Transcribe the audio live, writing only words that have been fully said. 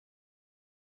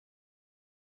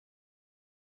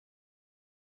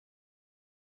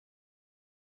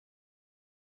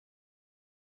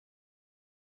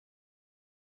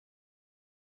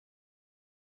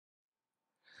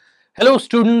Hello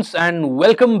students and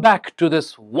welcome back to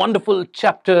this wonderful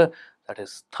chapter that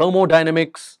is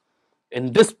thermodynamics.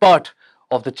 In this part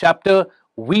of the chapter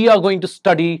we are going to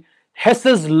study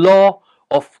Hess's law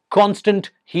of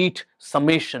constant heat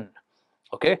summation.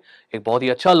 Okay, एक बहुत ही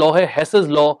अच्छा law है Hess's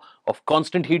law of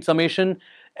constant heat summation.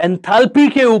 Enthalpy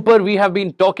के ऊपर we have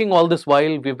been talking all this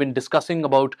while. We've been discussing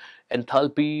about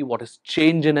enthalpy, what is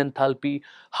change in enthalpy,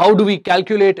 how do we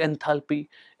calculate enthalpy,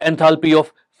 enthalpy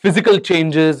of physical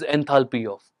changes, enthalpy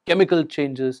of chemical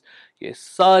changes. ये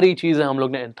सारी चीजें हम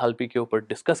लोग ने enthalpy के ऊपर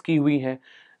discuss की हुई हैं.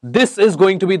 This is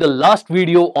going to be the last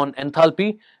video on enthalpy.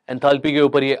 Enthalpy के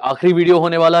ऊपर ये आखिरी वीडियो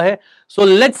होने वाला है. So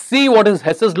let's see what is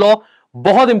Hess's law.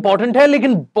 बहुत इंपॉर्टेंट है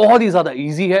लेकिन बहुत ही ज्यादा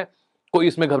इजी है, कोई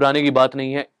इसमें घबराने की बात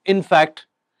नहीं है. In fact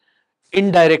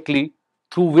indirectly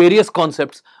through various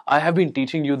concepts I have been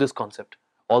teaching you this concept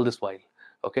all this while,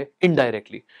 okay,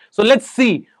 indirectly. So let's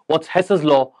see what's Hess's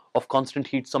law of constant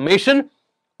heat summation.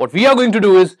 What we are going to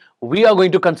do is we are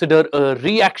going to consider a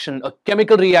reaction, a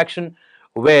chemical reaction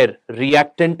where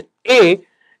reactant A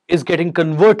is getting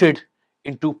converted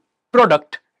into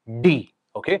product D.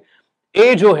 Okay,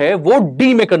 A जो है वो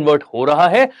D में convert हो रहा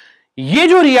है. ये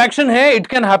जो reaction है it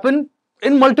can happen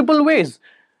in multiple ways,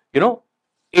 you know.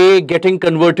 A getting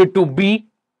converted to B,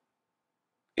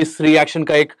 इस रिएक्शन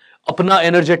का एक अपना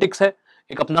एनर्जेटिक्स है,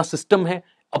 एक अपना सिस्टम है,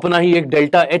 अपना ही एक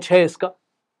डेल्टा H है इसका.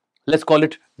 Let's call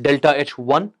it delta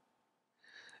H1.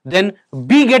 Then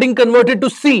B getting converted to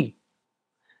C,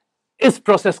 इस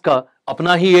प्रोसेस का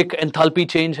अपना ही एक एंथैल्पी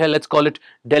चेंज है, let's call it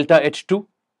delta H2.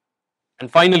 And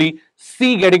finally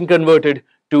C getting converted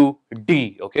to D.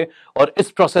 Okay, और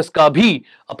इस प्रोसेस का भी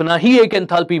अपना ही एक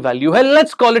एंथैल्पी वैल्यू है,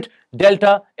 let's call it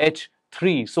delta H3.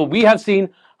 So we have seen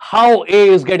how A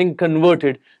is getting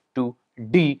converted to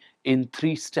D in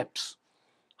 3 steps.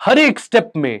 हर एक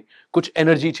step में कुछ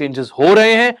एनर्जी चेंजेस हो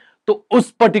रहे हैं, तो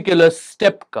उस पर्टिकुलर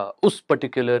स्टेप का, उस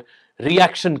पर्टिकुलर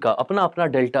रिएक्शन का अपना अपना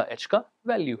डेल्टा H का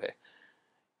वैल्यू है.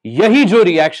 यही जो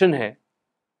रिएक्शन है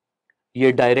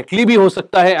ये डायरेक्टली भी हो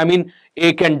सकता है. I mean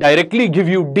A can directly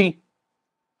give you D.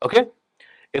 Okay,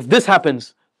 if this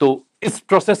happens तो इस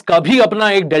प्रोसेस का भी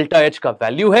अपना एक डेल्टा H का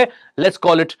वैल्यू है. Let's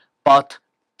call it path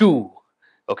 2.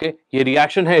 Okay, ये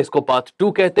रिएक्शन है, इसको पाथ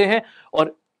 2 कहते हैं.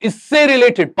 और इससे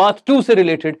रिलेटेड, पाथ 2 से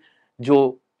रिलेटेड जो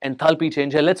एंथैल्पी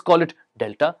चेंज है, let's call it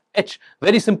delta H.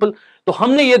 Very simple. तो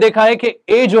हमने ये देखा है कि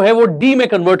A जो है वो D में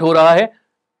कन्वर्ट हो रहा है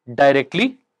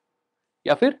डायरेक्टली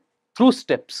या फिर थ्रू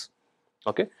स्टेप्स.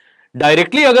 ओके,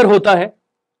 डायरेक्टली अगर होता है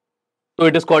तो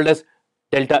it is called as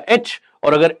delta H,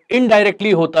 और अगर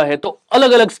इनडायरेक्टली होता है तो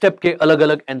अलग अलग स्टेप के अलग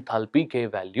अलग एंथैल्पी के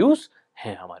वैल्यूज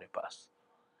हैं हमारे पास.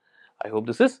 I hope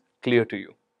this is clear to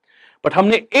you. But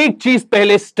हमने एक चीज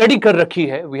पहले स्टडी कर रखी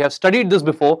है. We have studied this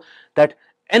before, that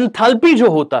enthalpy जो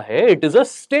होता है it is a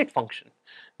state function.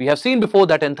 We have seen before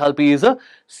that enthalpy is a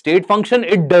state function.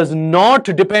 It does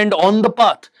not depend on the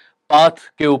path. Path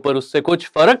के ऊपर उससे कुछ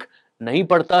फर्क नहीं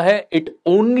पड़ता है. It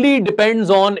only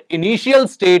depends on initial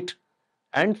state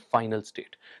and final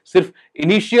state. सिर्फ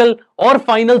initial और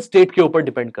final state के ऊपर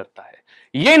डिपेंड करता है.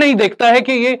 ये नहीं देखता है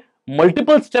कि ये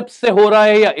मल्टीपल स्टेप्स से हो रहा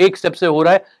है या एक स्टेप से हो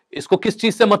रहा है. इसको किस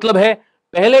चीज से मतलब है?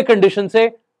 पहले कंडीशन से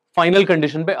फाइनल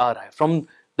कंडीशन पे आ रहा है, from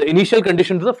the initial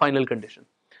condition to the final condition.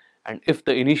 And if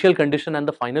the initial condition and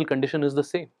the final condition is the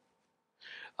same,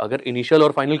 अगर इनिशियल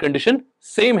और फाइनल कंडीशन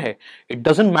सेम है, इट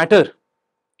डजंट मैटर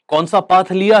कौन सा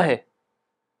पाथ लिया है,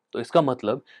 तो इसका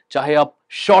मतलब चाहे आप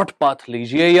शॉर्ट पाथ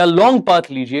लीजिए या लॉन्ग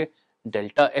पाथ लीजिए,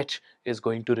 delta H is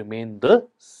going to remain the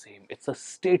same. It's a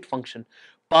state function.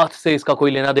 Path से इसका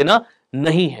कोई लेना देना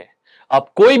नहीं है. आप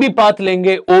कोई भी पाथ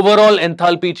लेंगे, overall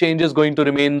enthalpy change is going to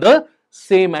remain the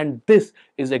same, and this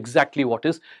is exactly what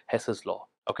is Hess's law.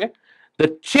 Okay,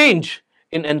 the change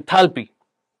in enthalpy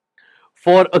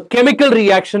for a chemical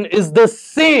reaction is the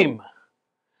same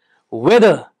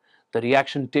whether the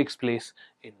reaction takes place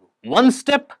in one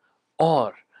step or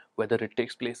whether it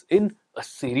takes place in a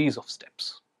series of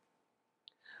steps.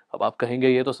 अब आप कहेंगे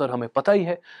ये तो sir हमें पता ही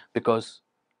है, because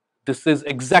this is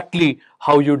exactly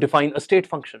how you define a state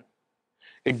function.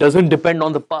 It doesn't depend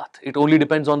on the path. It only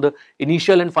depends on the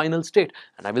initial and final state.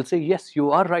 And I will say, yes, you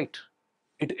are right.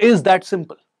 It is that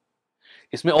simple.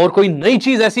 इसमें और कोई नई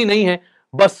चीज ऐसी नहीं है,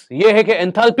 बस ये है कि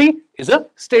enthalpy is a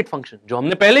state function, जो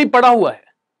हमने पहले ही पढ़ा हुआ है.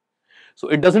 So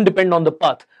it doesn't depend on the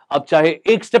path. आप चाहे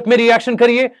एक स्टेप में रिएक्शन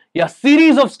करिए या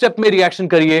सीरीज ऑफ स्टेप में रिएक्शन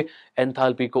करिए,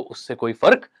 एंथैल्पी को उससे कोई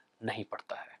फर्क नहीं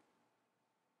पड़ता है.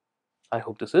 I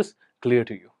hope this is clear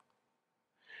to you.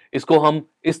 इसको हम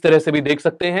इस तरह से भी देख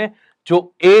सकते हैं, जो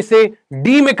A से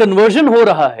D में कन्वर्जन हो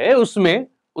रहा है उसमें,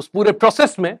 उस पूरे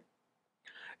प्रोसेस में,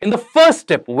 in the first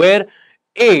step where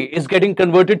A is getting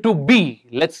converted to B,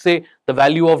 let's say the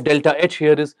value of delta H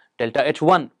here is delta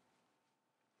H1.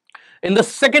 In the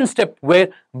second step, where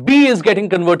B is getting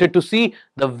converted to C,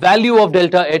 the value of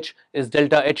delta H is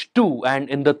delta H2. And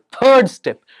in the third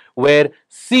step, where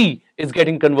C is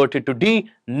getting converted to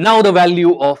D, now the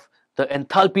value of the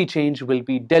enthalpy change will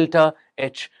be delta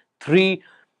H3.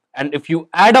 And if you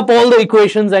add up all the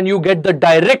equations and you get the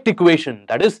direct equation,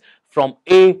 that is from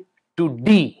A to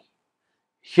D,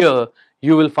 here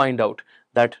you will find out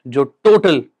that जो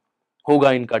total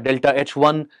होगा इनका delta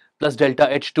H1 plus delta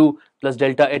H2 plus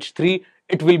delta H3,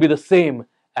 it will be the same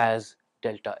as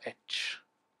delta H.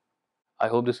 I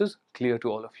hope this is clear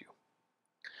to all of you.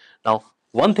 Now,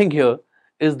 one thing here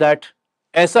is that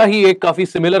ऐसा ही एक काफी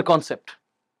similar concept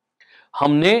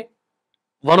हमने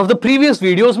one of the previous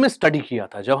videos में study किया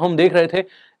था जब हम देख रहे थे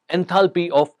enthalpy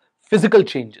of physical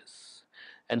changes.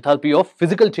 Enthalpy of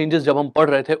physical changes जब हम पढ़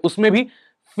रहे थे उसमें भी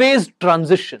phase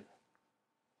transition,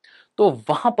 तो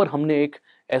वहां पर हमने एक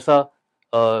ऐसा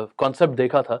कॉन्सेप्ट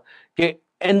देखा था कि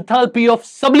enthalpy of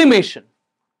sublimation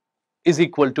is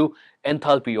equal to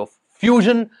enthalpy of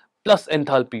fusion plus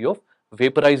enthalpy of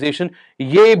vaporization.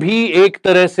 ये भी एक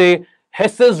तरह से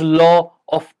Hess's law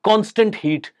of constant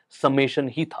heat summation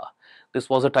ही था. This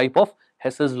was a type of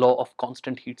Hess's law of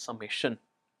constant heat summation.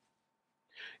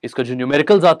 इसका जो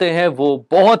न्यूमेरिकल्स आते हैं वो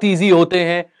बहुत इजी होते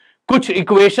हैं. कुछ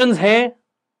इक्वेशंस हैं,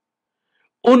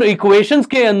 उन इक्वेशंस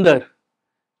के अंदर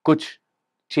कुछ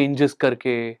चेंजेस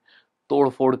करके,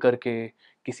 तोड़-फोड़ करके,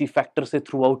 किसी फैक्टर से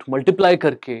थ्रू आउट मल्टीप्लाई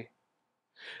करके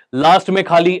लास्ट में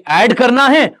खाली ऐड करना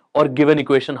है और गिवन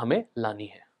इक्वेशन हमें लानी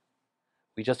है.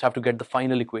 We just have to get the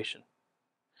final equation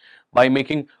by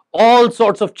making all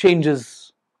sorts of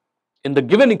changes in the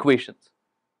given equations,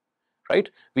 right?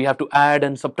 We have to add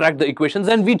and subtract the equations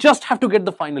and we just have to get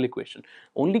the final equation.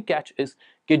 Only catch is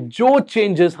कि जो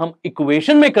changes हम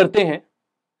equation में करते हैं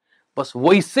बस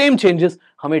वही same changes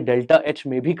हमें delta H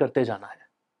में भी करते जाना है.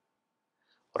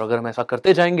 और अगर हम ऐसा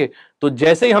करते जाएंगे तो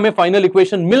जैसे ही हमें फाइनल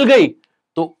इक्वेशन मिल गई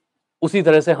तो उसी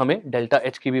तरह से हमें डेल्टा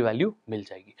एच की भी वैल्यू मिल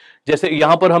जाएगी. जैसे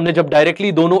यहां पर हमने जब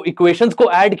डायरेक्टली दोनों इक्वेशंस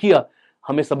को ऐड किया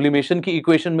हमें सब्लिमेशन की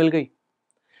इक्वेशन मिल गई.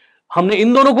 हमने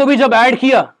इन दोनों को भी जब ऐड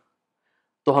किया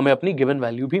तो हमें अपनी गिवन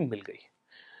वैल्यू भी मिल गई.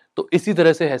 तो इसी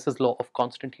तरह से Hess's law of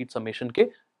constant heat summation के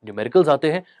न्यूमेरिकल्स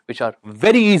आते हैं which are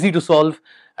very easy to solve.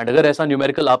 And अगर ऐसा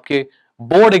न्यूमेरिकल आपके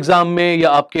बोर्ड एग्जाम में या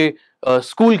आपके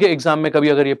स्कूल के एग्जाम में कभी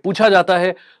अगर ये पूछा जाता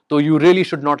है तो you really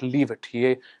should not leave it.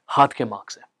 ये हाथ के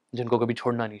मार्क्स हैं जिनको कभी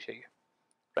छोड़ना नहीं चाहिए,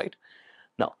 राइट?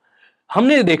 नाउ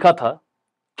हमने देखा था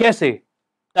कैसे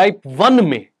टाइप 1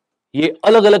 में ये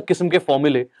अलग अलग किस्म के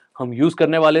फॉर्मूले हम यूज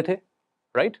करने वाले थे,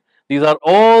 right? These are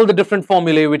all the different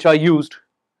formulae which are used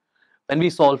when we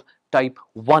solve type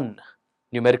 1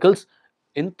 numericals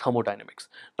in thermodynamics.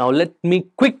 Now let me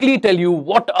quickly tell you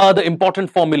what are the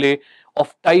important formulae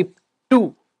of type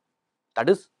 2, that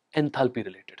is enthalpy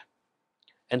related.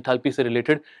 Enthalpy से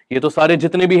related ये तो सारे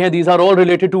जितने भी हैं these are all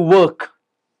related to work.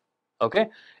 Okay?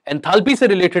 Enthalpy से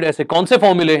related ऐसे कौन से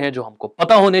formulae हैं जो हमको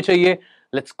पता होने चाहिए?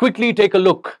 Let's quickly take a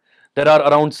look. There are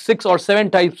around 6 or 7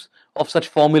 types of such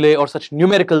formulae or such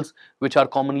numericals which are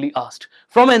commonly asked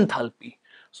from enthalpy.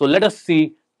 So let us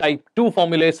see type 2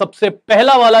 formulae. सबसे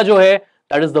पहला वाला जो है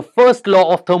that is the first law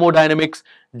of thermodynamics,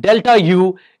 delta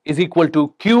U is equal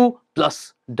to Q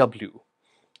plus W.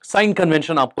 Sign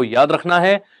convention आपको याद रखना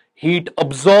है. Heat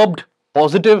absorbed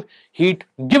positive, heat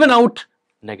given out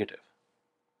negative.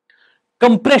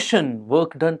 Compression,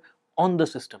 work done on the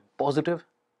system, positive.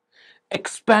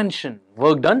 Expansion,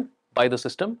 work done by the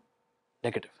system,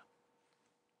 negative.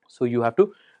 So you have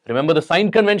to remember the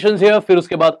sign conventions here. फिर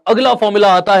उसके बाद अगला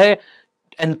formula आता है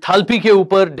enthalpy के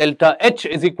ऊपर, delta H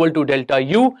is equal to delta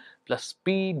U plus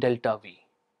P delta V.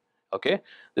 Okay,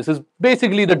 this is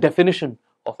basically the definition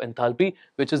of enthalpy,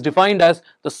 which is defined as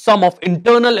the sum of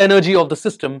internal energy of the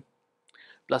system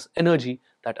plus energy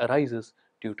that arises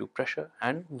due to pressure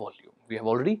and volume. We have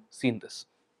already seen this.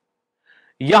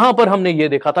 यहां पर हमने ये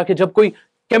देखा था कि जब कोई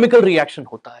chemical reaction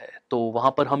होता है तो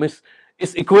वहां पर हम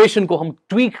इस इक्वेशन को हम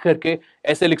ट्वीक करके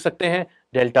ऐसे लिख सकते हैं,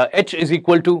 delta H is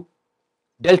equal to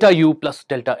delta U plus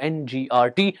delta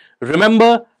NGRT.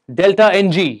 Remember delta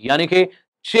NG यानी कि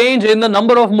change in the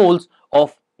number of moles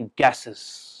of gases.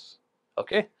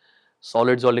 Okay?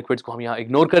 Solids और liquids को हम यहाँ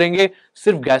इग्नोर करेंगे,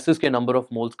 सिर्फ gases के number of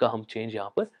moles का हम change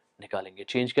यहाँ पर निकालेंगे.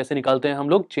 Change कैसे निकालते हैं हम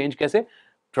लोग? Change कैसे?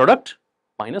 Product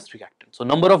minus reactant. So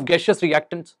number of gaseous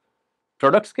reactants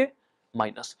products के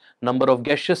minus number of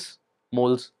gaseous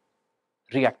moles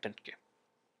reactant के.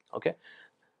 Okay?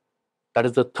 That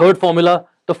is the third formula.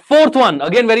 The fourth one,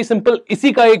 again very simple,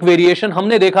 इसी का एक variation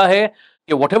हमने देखा है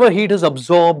कि whatever heat is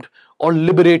absorbed or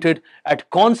liberated at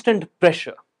constant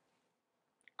pressure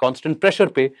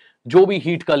पे जो भी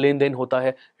heat का लेन देन होता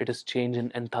है, it is change in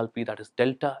enthalpy, that is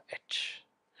delta H.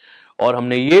 और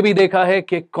हमने ये भी देखा है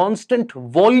कि कांस्टेंट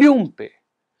वॉल्यूम पे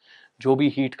जो भी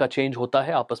हीट का चेंज होता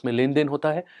है, आपस में लेन देन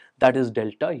होता है, दैट इज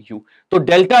डेल्टा यू। तो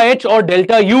डेल्टा एच और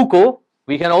डेल्टा यू को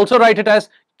we can also right it as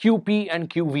QP and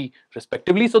QV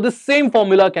respectively. So this same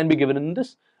formula can be given in this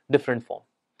different form.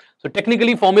 So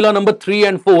technically formula number 3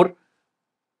 and 4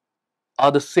 are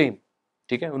the same.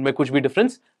 ठीक है, उनमें कुछ भी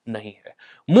difference नहीं है।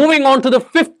 Moving on to the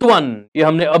fifth one, ये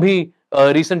हमने अभी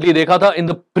रिसेंटली देखा था in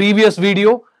the previous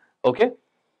video. Okay,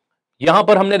 यहां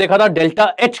पर हमने देखा था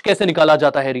डेल्टा एच कैसे निकाला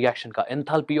जाता है रिएक्शन का,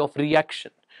 enthalpy of reaction,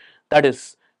 that is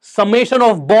summation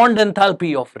of bond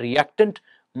enthalpy of reactant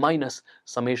minus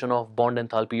summation of bond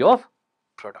enthalpy of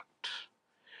product.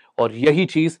 और यही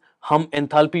चीज हम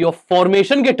एंथैल्पी ऑफ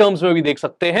फॉर्मेशन के टर्म्स में भी देख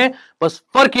सकते हैं, बस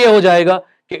फर्क यह हो जाएगा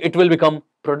कि it will become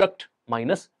product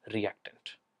minus reactant.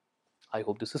 I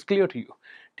hope this is clear to you.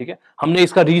 ठीक है, हमने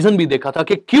इसका रीजन भी देखा था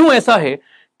कि क्यों ऐसा है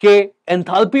कि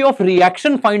enthalpy of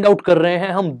reaction find out कर रहे हैं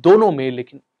हम दोनों में,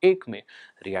 लेकिन एक में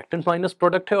रिएक्टेंट माइनस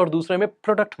प्रोडक्ट है और दूसरे में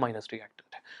प्रोडक्ट माइनस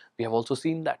रिएक्टेंट है। We have also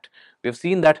seen that, we have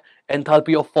seen that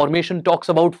enthalpy of formation talks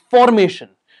about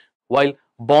formation while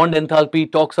bond enthalpy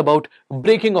talks about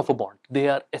breaking of a bond. They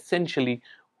are essentially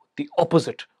the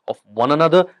opposite of one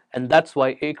another, and that's why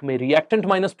एक में reactant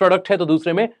minus product है तो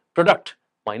दूसरे में product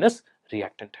minus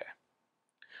reactant है।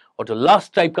 और जो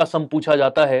last type का sum पूछा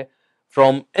जाता है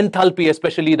from enthalpy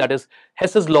especially, that is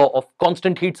Hess's law of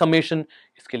constant heat summation,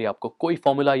 इसके लिए आपको कोई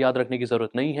फॉर्मूला याद रखने की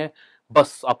जरूरत नहीं है,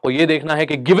 बस आपको ये देखना है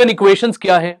कि given equations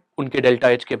क्या है, उनके डेल्टा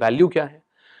एच के वैल्यू क्या है,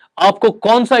 आपको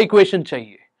कौन सा इक्वेशन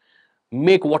चाहिए,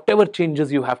 make whatever changes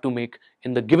you have to make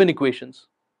in the given equations,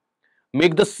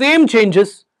 make the same changes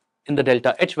in the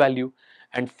delta H value,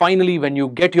 and finally when you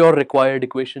get your required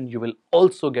equation you will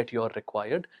also get your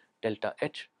required delta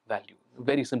H value.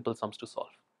 Very simple sums to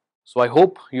solve. So I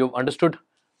hope you've understood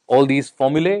all these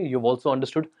formulae, you've also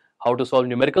understood how to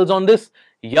solve numericals on this.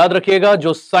 याद रखिएगा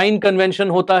जो sign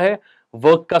convention होता है,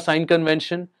 work का sign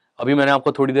convention अभी मैंने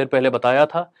आपको थोड़ी देर पहले बताया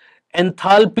था।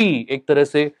 एंथैल्पी एक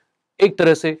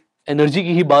तरह से एनर्जी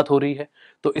की ही बात हो रही है,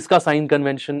 तो इसका साइन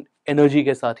कन्वेंशन एनर्जी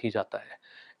के साथ ही जाता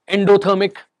है।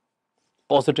 Endothermic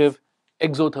positive,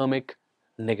 exothermic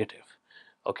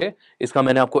negative. Okay, इसका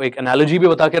मैंने आपको एक एनालॉजी भी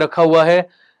बता के रखा हुआ है।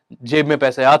 जेब में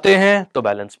पैसे आते हैं तो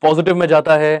बैलेंस पॉजिटिव में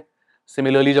जाता है,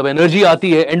 सिमिलरली जब एनर्जी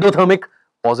आती है एंडोथर्मिक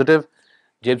पॉजिटिव,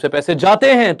 जेब से पैसे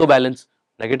जाते हैं तो बैलेंस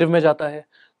नेगेटिव में जाता है।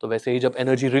 तो वैसे ही जब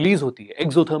एनर्जी रिलीज होती है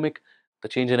exothermic, the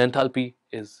change in enthalpy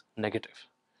is negative.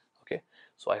 Okay,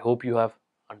 so I hope you have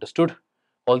understood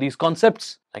all these concepts.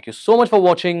 Thank you so much for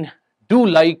watching. Do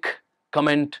like,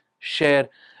 comment, share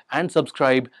and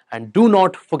subscribe, and do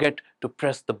not forget to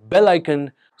press the bell icon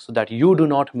so that you do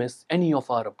not miss any of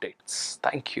our updates.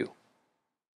 Thank you.